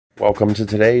Welcome to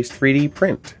today's 3D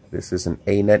print. This is an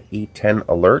Anet E10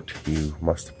 Alert. You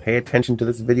must pay attention to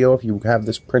this video if you have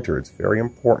this printer. It's very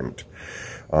important.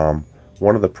 One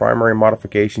of the primary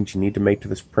modifications you need to make to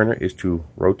this printer is to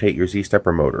rotate your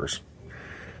Z-stepper motors.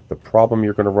 The problem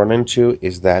you're going to run into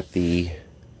is that the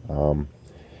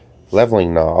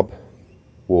leveling knob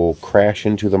will crash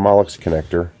into the Molex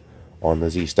connector on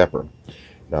the Z-stepper.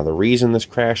 Now, the reason this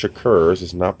crash occurs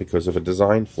is not because of a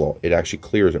design flaw. It actually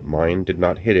clears it. Mine did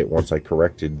not hit it once I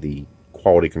corrected the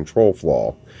quality control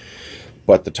flaw.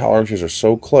 But the tolerances are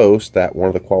so close that one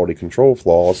of the quality control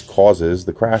flaws causes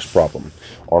the crash problem.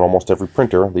 On almost every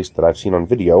printer, at least that I've seen on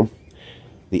video,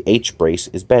 the H-brace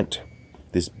is bent.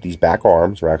 These back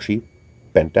arms are actually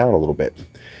bent down a little bit.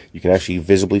 You can actually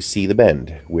visibly see the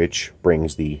bend, which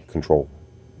brings the control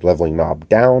leveling knob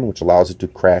down, which allows it to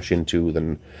crash into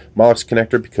the Molex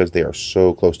connector because they are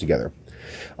so close together.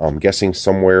 I'm guessing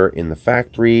somewhere in the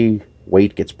factory,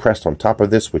 weight gets pressed on top of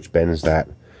this, which bends that,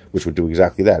 which would do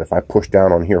exactly that. If I push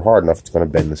down on here hard enough, it's going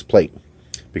to bend this plate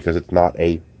because it's not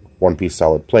a one-piece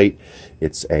solid plate.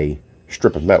 It's a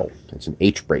strip of metal. It's an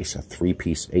H-brace, a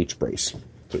three-piece H-brace.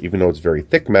 So even though it's very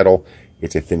thick metal,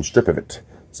 it's a thin strip of it.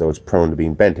 So it's prone to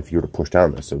being bent if you were to push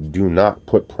down this. So do not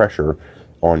put pressure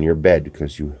on your bed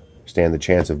because you stand the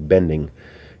chance of bending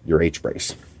your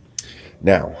H-brace.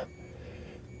 Now,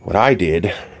 what I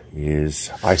did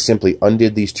is I simply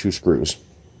undid these two screws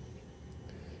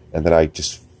and then I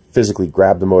just physically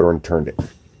grabbed the motor and turned it.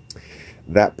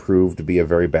 That proved to be a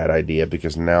very bad idea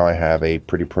because now I have a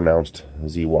pretty pronounced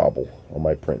Z-wobble on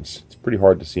my prints. It's pretty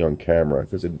hard to see on camera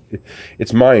because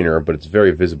it's minor, but it's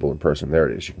very visible in person. There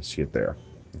it is. You can see it there.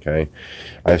 Okay,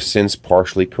 I've since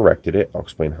partially corrected it. I'll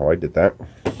explain how I did that,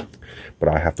 but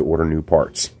I have to order new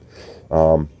parts.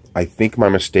 I think my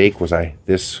mistake was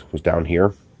this was down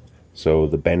here, so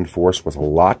the bend force was a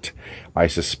lot. I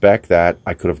suspect that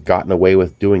I could have gotten away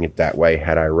with doing it that way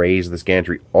had I raised this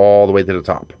gantry all the way to the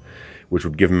top, which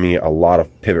would give me a lot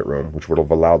of pivot room, which would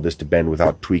have allowed this to bend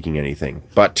without tweaking anything.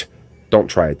 But don't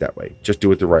try it that way. Just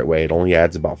do it the right way. It only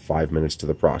adds about 5 minutes to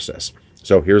the process.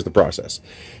 So here's the process.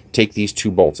 Take these two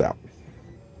bolts out.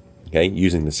 Okay,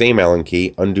 using the same Allen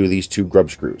key, undo these two grub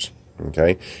screws.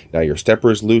 Okay, now your stepper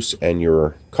is loose and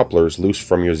your coupler is loose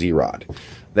from your Z-rod.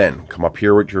 Then come up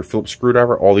here with your Phillips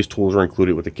screwdriver. All these tools are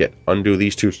included with the kit. Undo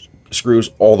these two screws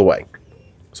all the way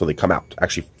so they come out.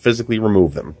 Actually physically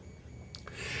remove them.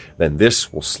 Then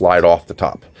this will slide off the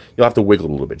top. You'll have to wiggle it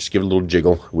a little bit. Just give it a little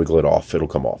jiggle, wiggle it off. It'll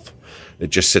come off. It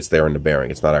just sits there in the bearing.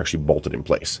 It's not actually bolted in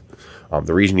place.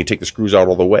 The reason you take the screws out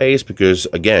all the way is because,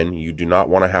 again, you do not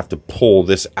want to have to pull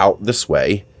this out this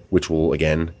way, which will,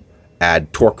 again,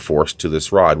 add torque force to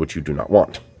this rod, which you do not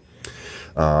want.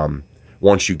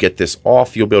 Once you get this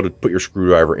off, you'll be able to put your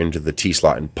screwdriver into the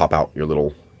T-slot and pop out your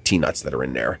little T-nuts that are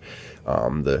in there,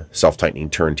 the self-tightening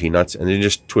turn T-nuts, and then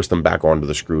just twist them back onto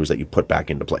the screws that you put back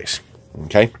into place.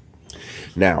 Okay?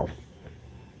 Now,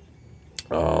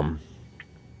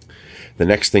 the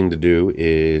next thing to do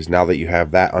is, now that you have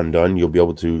that undone, you'll be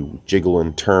able to jiggle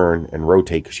and turn and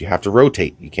rotate, because you have to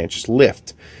rotate. You can't just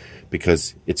lift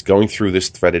because it's going through this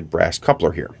threaded brass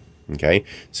coupler here. Okay?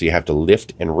 So you have to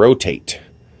lift and rotate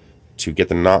to get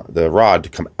the rod to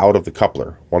come out of the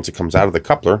coupler. Once it comes out of the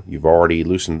coupler, you've already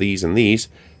loosened these and these,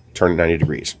 turn it 90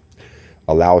 degrees.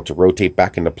 Allow it to rotate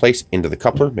back into place into the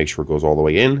coupler, make sure it goes all the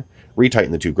way in,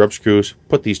 retighten the two grub screws,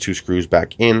 put these two screws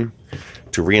back in.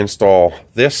 To reinstall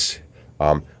this,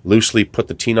 loosely put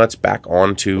the T-nuts back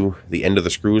onto the end of the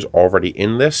screws already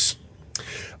in this.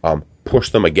 Push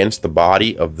them against the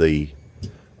body of the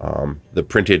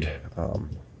printed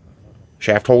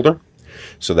shaft holder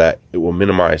so that it will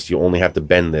minimize. You only have to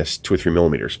bend this 2 or 3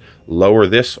 millimeters. Lower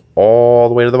this all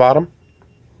the way to the bottom,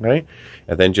 okay?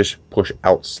 And then just push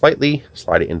out slightly,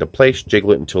 slide it into place,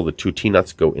 jiggle it until the two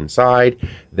T-nuts go inside.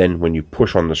 Then when you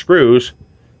push on the screws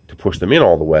to push them in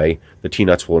all the way, the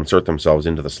T-nuts will insert themselves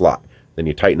into the slot. Then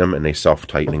you tighten them and they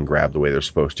self-tighten and grab the way they're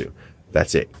supposed to.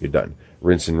 That's it. You're done.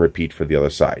 Rinse and repeat for the other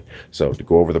side. So to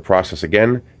go over the process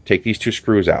again, take these two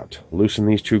screws out. Loosen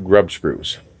these two grub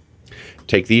screws.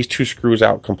 Take these two screws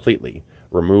out completely.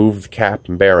 Remove the cap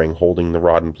and bearing holding the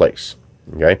rod in place.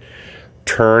 Okay?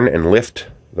 Turn and lift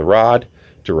the rod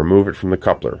to remove it from the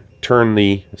coupler. Turn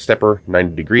the stepper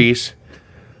 90 degrees.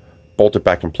 Bolt it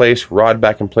back in place. Rod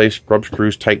back in place. Grub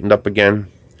screws tightened up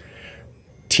again.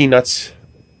 T-nuts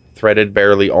threaded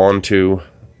barely onto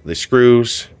the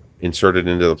screws, inserted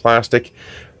into the plastic.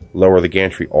 Lower the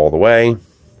gantry all the way.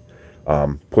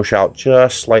 Push out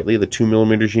just slightly the 2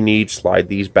 millimeters you need. Slide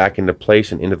these back into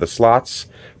place and into the slots.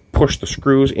 Push the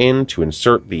screws in to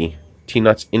insert the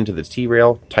T-nuts into the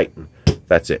T-rail. Tighten.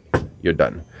 That's it. You're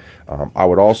done. I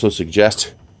would also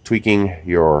suggest tweaking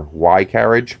your Y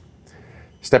carriage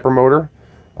stepper motor.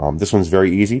 This one's very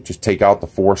easy. Just take out the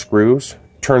 4 screws,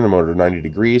 turn the motor 90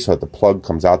 degrees so that the plug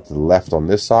comes out to the left on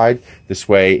this side. This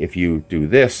way, if you do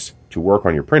this to work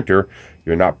on your printer,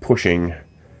 you're not pushing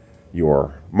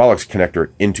your Molex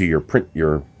connector into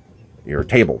your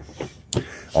table.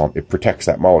 It protects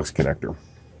that Molex connector.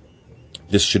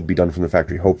 This should be done from the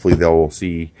factory. Hopefully they'll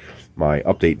see my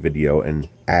update video and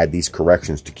add these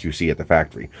corrections to QC at the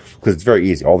factory, because it's very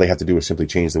easy. All they have to do is simply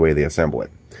change the way they assemble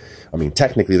it. I mean,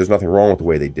 technically there's nothing wrong with the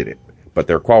way they did it, but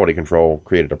their quality control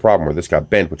created a problem where this got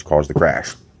bent, which caused the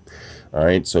crash.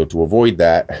 Alright, so to avoid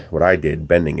that, what I did,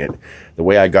 bending it, the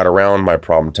way I got around my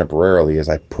problem temporarily is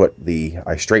I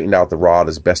straightened out the rod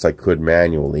as best I could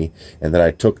manually, and then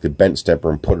I took the bent stepper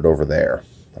and put it over there.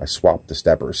 I swapped the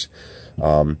steppers.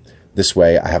 This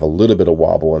way I have a little bit of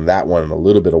wobble in that one and a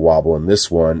little bit of wobble in this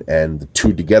one, and the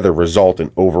two together result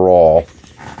in overall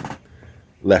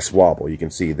less wobble. You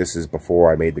can see this is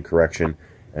before I made the correction,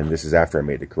 and this is after I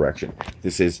made the correction.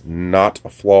 This is not a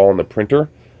flaw in the printer.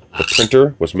 The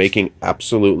printer was making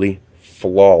absolutely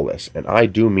flawless, and I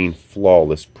do mean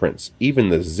flawless prints. Even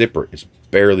the zipper is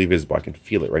barely visible. I can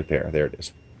feel it right there. There it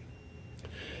is.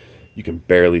 You can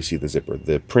barely see the zipper.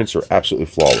 The prints are absolutely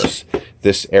flawless.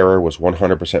 This error was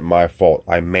 100% my fault.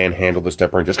 I manhandled the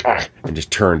stepper and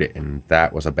just turned it, and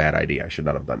that was a bad idea. I should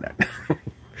not have done that.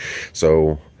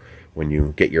 So when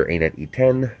you get your Anet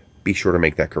E10, be sure to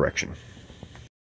make that correction.